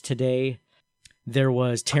players today. There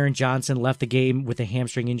was Taron Johnson left the game with a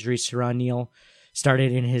hamstring injury. Siran Neal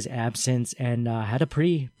started in his absence and had a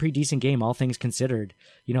pretty decent game, all things considered.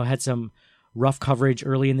 Had some rough coverage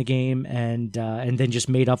early in the game and then just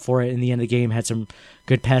made up for it in the end of the game. Had some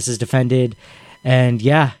good passes defended, and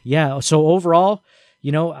yeah. So overall,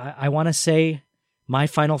 I want to say my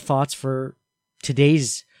final thoughts for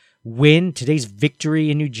today's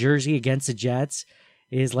victory in New Jersey against the Jets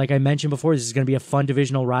is, like I mentioned before, this is going to be a fun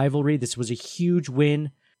divisional rivalry. This was a huge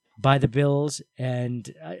win by the Bills,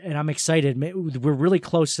 and I'm excited. We're really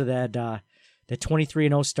close to that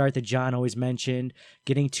 23-0 start that John always mentioned,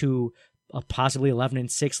 getting to possibly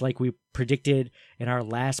 11-6 like we predicted in our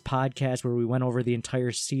last podcast where we went over the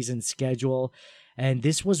entire season schedule. And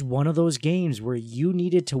this was one of those games where you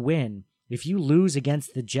needed to win. If you lose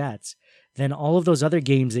against the Jets, then all of those other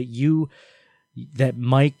games that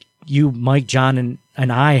Mike, John,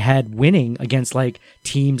 and I had winning against like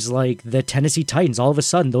teams like the Tennessee Titans, all of a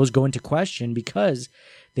sudden those go into question because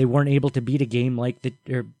they weren't able to beat a team like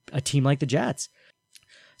the Jets.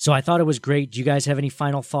 So I thought it was great. Do you guys have any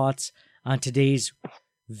final thoughts on today's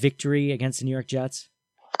victory against the New York Jets?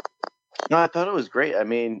 No, I thought it was great. I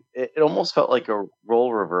mean, it almost felt like a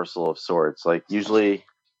role reversal of sorts. Like usually,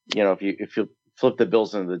 if you flip the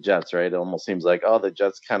Bills into the Jets, right? It almost seems like, the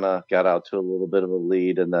Jets kind of got out to a little bit of a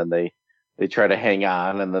lead and then they try to hang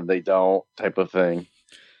on and then they don't, type of thing.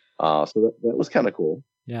 So that was kind of cool.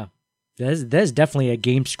 Yeah. There's definitely a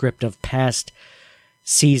game script of past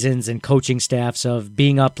seasons and coaching staffs of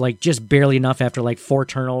being up like just barely enough after like 4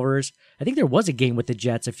 turnovers. I think there was a game with the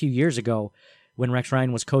Jets a few years ago when Rex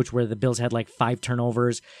Ryan was coach where the Bills had like 5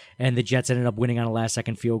 turnovers and the Jets ended up winning on a last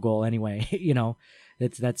second field goal anyway.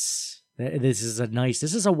 This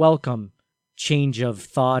is a welcome change of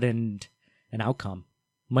thought and an outcome.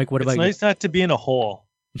 Mike, what about you? It's nice not to be in a hole.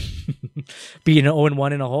 Being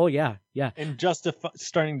 0-1 in a hole, yeah. And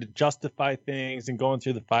starting to justify things and going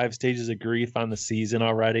through the 5 stages of grief on the season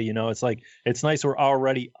already. It's like, it's nice we're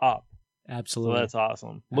already up. Absolutely. So that's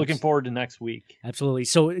awesome. Looking forward to next week. Absolutely.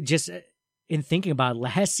 So just in thinking about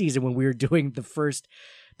last season when we were doing the first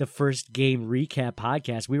game recap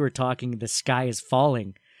podcast, we were talking the sky is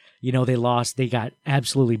falling. They lost. They got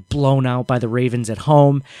absolutely blown out by the Ravens at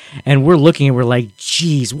home. And we're looking and we're like,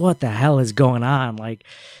 geez, what the hell is going on?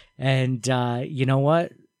 And you know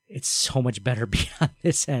what? It's so much better being on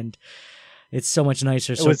this end. It's so much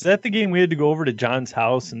nicer. So was that the game we had to go over to John's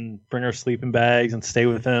house and bring our sleeping bags and stay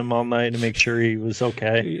with him all night to make sure he was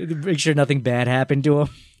okay? Make sure nothing bad happened to him.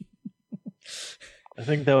 I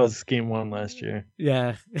think that was game 1 last year.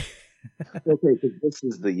 Yeah. Okay, this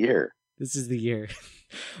is the year. This is the year.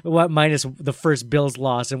 Minus the first Bills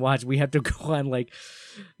loss, and watch, we have to go on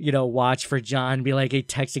watch for John, be like, hey,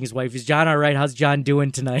 texting his wife, is John all right? How's John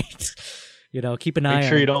doing tonight? Keep an eye on him. Make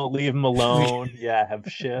sure you don't leave him alone. Yeah, have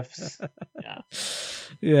shifts. Yeah.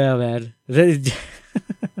 Yeah, man.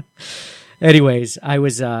 Anyways, I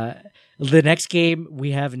was the next game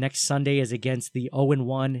we have next Sunday is against the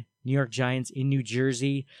 0-1 New York Giants in New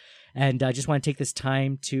Jersey. And I just want to take this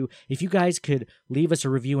time to, if you guys could leave us a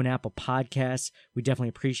review on Apple Podcasts, we definitely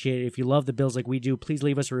appreciate it. If you love the Bills like we do, please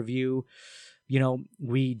leave us a review.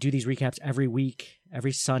 We do these recaps every week,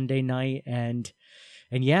 every Sunday night. And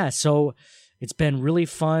yeah, so it's been really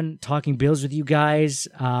fun talking Bills with you guys.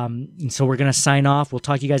 And so we're going to sign off. We'll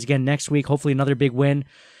talk to you guys again next week. Hopefully another big win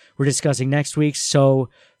we're discussing next week. So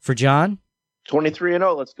for John,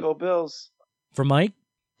 23-0. Let's go Bills. For Mike,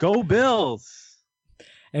 go Bills.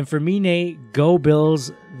 And for me, Nate, go Bills.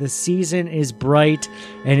 The season is bright,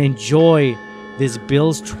 and enjoy this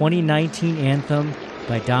Bills 2019 anthem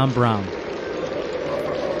by Don Brown.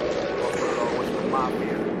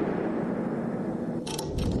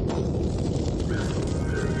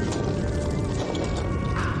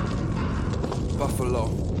 Buffalo,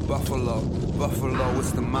 Buffalo, Buffalo,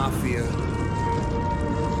 it's the mafia.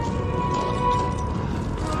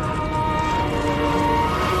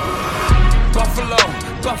 Buffalo,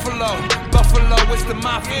 Buffalo, Buffalo, it's the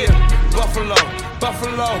mafia. Buffalo,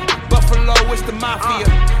 Buffalo, Buffalo, it's the mafia.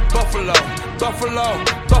 Buffalo, Buffalo,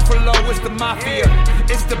 Buffalo, it's the mafia.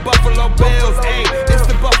 It's the Buffalo Bills, ayy. It's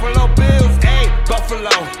the Buffalo Bills, ayy. Buffalo,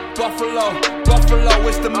 Buffalo, Buffalo,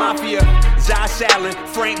 it's the mafia. Josh Allen,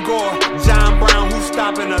 Frank Gore, John Brown, who's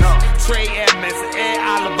stopping us? Trey Edmonds, Ed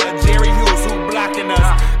Oliver, Jerry Hughes, who blocking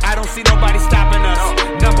us? I don't see nobody stopping us.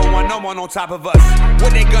 Number one, no one on top of us.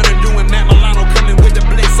 What they gonna do when Matt Milano coming with the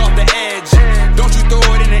blitz off the edge? Don't you throw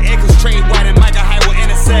it in the air, cause Trey White and Micah Hyde will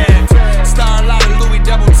intercept. Star a lot of Louis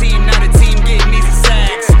double team, now the team getting easy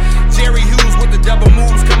sacks. Jerry Hughes with the double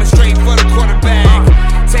moves, coming straight for the quarterback.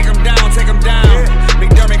 Take him down, take him down.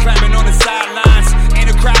 McDermott climbing on the sidelines, and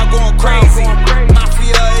the crowd going crazy.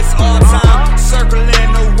 Mafia, it's all time. Circling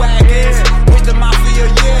the wagons with the mafia,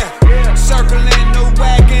 yeah. Circling the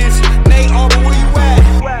wagons. Nate Auburn, where you at?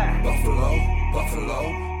 Buffalo, Buffalo,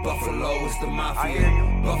 Buffalo, it's the mafia.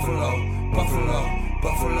 Buffalo, Buffalo,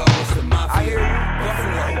 Buffalo, it's the mafia.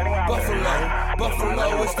 Buffalo, Buffalo,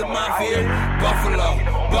 Buffalo, it's the mafia. Buffalo,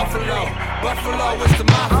 Buffalo, Buffalo, it's the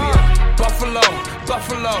mafia. Buffalo,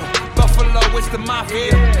 Buffalo, Buffalo, it's the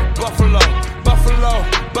mafia. Buffalo, Buffalo,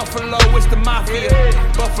 Buffalo, it's the mafia.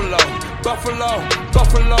 Buffalo, Buffalo,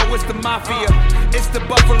 Buffalo, it's the mafia. It's the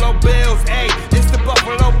Buffalo Bills, ayy. It's the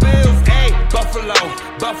Buffalo Bills, ayy. Buffalo,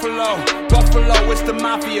 Buffalo, Buffalo, it's the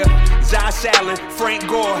mafia. Josh Allen, Frank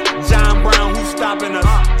Gore, John Brown, who's stopping us?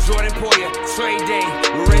 Jordan Poyer, Trey Day,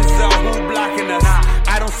 Lorenzo, who blocking us?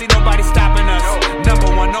 I don't see nobody stopping us.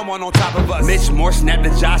 Number one, no one on top of us. Mitch Moore snapped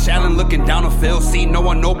to Josh Allen, looking down the field, see no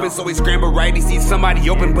one open, so he scrambled right. He sees somebody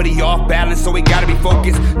open, but he off balance, so he gotta be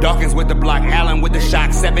focused. Dawkins with the block, Allen with the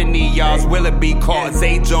shock, 70 yards. Will it be caught?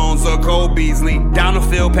 Zay Jones or Cole Beasley? Down the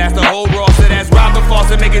field, past the whole roster, that's Robert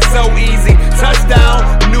Foster, make it so easy.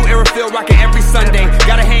 Touchdown, new era field rocking every Sunday.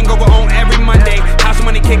 Got a hangover on every Monday. House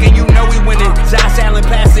money kicking, you know we winning. Josh Allen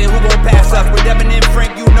passing, who won't pass us? With Devin and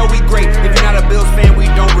Frank, you know we great. If you're not a Bills fan, we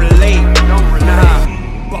don't relate. Nah.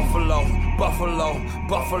 Buffalo, Buffalo,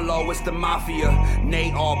 Buffalo, it's the mafia.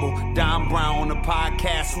 Nate Auburn, Don Brown on the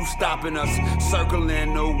podcast, who's stopping us?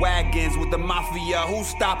 Circling the wagons with the mafia, who's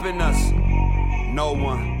stopping us? No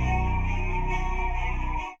one.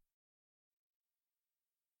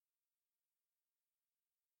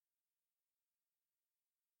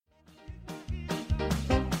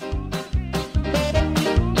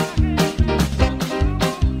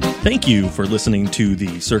 Thank you for listening to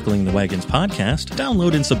the Circling the Wagons podcast.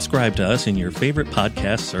 Download and subscribe to us in your favorite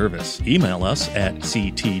podcast service. Email us at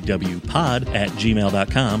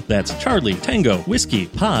ctwpod@gmail.com. That's Charlie Tango Whiskey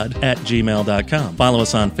Pod@gmail.com. Follow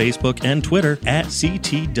us on Facebook and Twitter at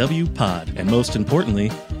CTWPod. And most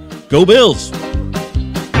importantly, go Bills!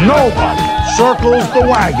 Nobody circles the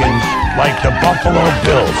wagons like the Buffalo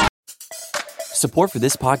Bills. Support for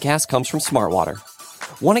this podcast comes from Smartwater.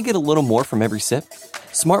 Want to get a little more from every sip?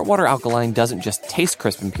 Smartwater Alkaline doesn't just taste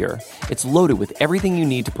crisp and pure, it's loaded with everything you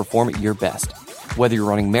need to perform at your best, whether you're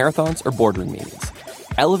running marathons or boardroom meetings.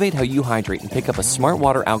 Elevate how you hydrate and pick up a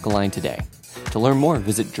Smartwater Alkaline today. To learn more,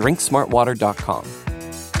 visit drinksmartwater.com.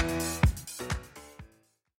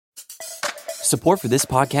 Support for this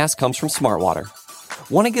podcast comes from Smartwater.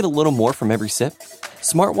 Want to get a little more from every sip?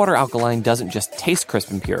 Smartwater Alkaline doesn't just taste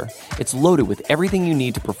crisp and pure, it's loaded with everything you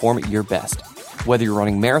need to perform at your best, whether you're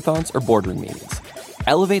running marathons or boardroom meetings.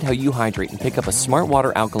 Elevate how you hydrate and pick up a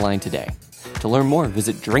Smartwater Alkaline today. To learn more,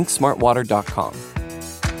 visit drinksmartwater.com.